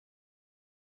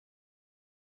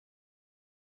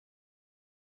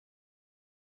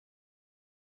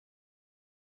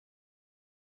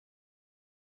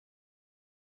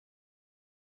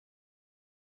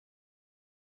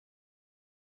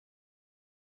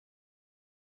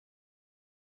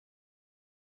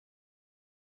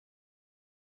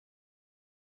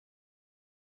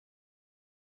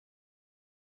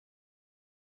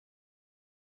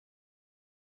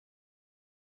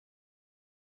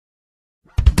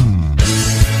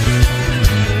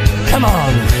Come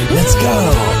on, let's go.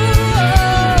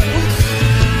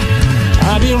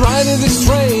 I've been riding this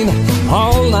train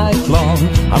all night long.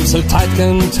 I'm so tight,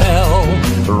 can tell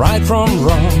right from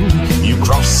wrong. You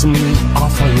cross me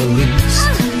off on your lips.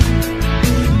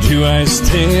 Do I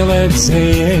still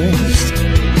exist?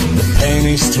 The pain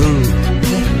is true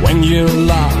when you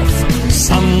love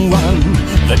someone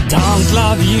that don't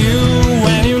love you.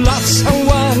 When you love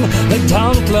someone that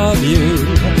don't love you,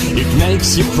 it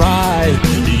makes you cry.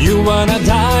 You wanna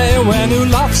die. When you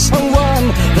love someone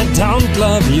that don't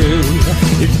love you,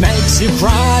 it makes you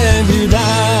cry and you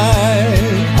die.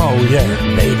 Oh yeah,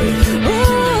 baby.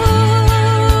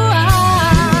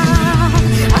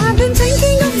 I've been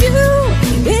thinking of you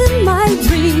in my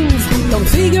dreams. Don't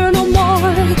figure no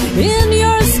more in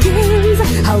your schemes.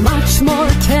 How much more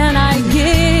can I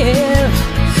give?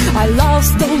 I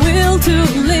lost the will to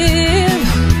live.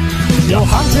 Your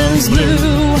heart turns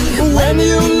blue when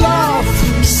you love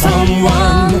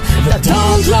someone that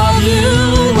don't love you.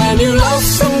 When you love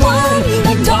someone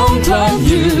that don't love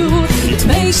you, it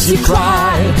makes you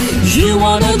cry. You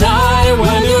wanna die.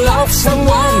 When you love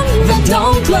someone that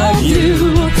don't love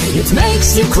you, it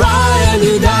makes you cry and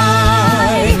you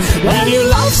die. When you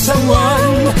love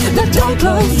someone that don't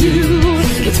love you,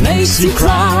 it makes you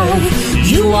cry.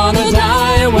 You wanna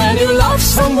die. When you love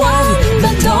someone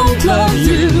that don't love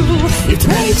you, it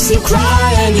makes you cry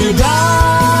and you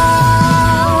die.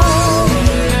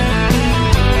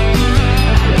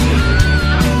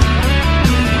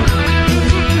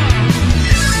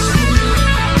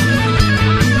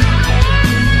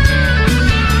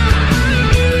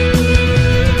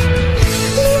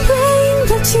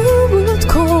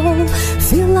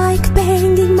 Feel like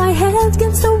banging my head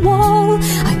against the wall.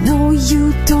 I know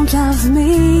you don't love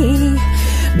me,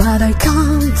 but I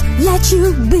can't let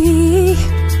you be.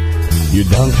 You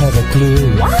don't have a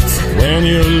clue. What? When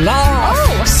you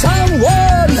love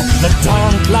someone that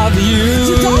don't love you.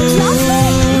 You don't love me?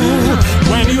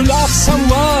 When you love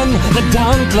someone that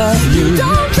don't love you,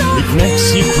 it makes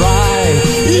you cry.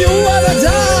 You wanna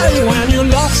die. When you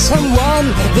love someone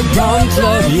that don't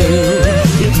love you,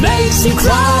 it makes you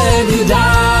cry and you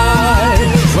die.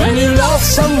 When you love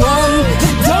someone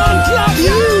that don't love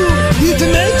you, it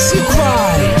makes you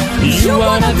cry. You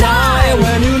wanna die.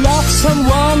 When you love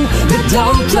someone that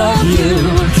don't love you,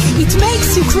 it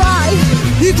makes you cry.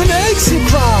 It makes you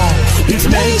cry. It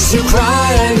makes you cry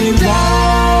and you die.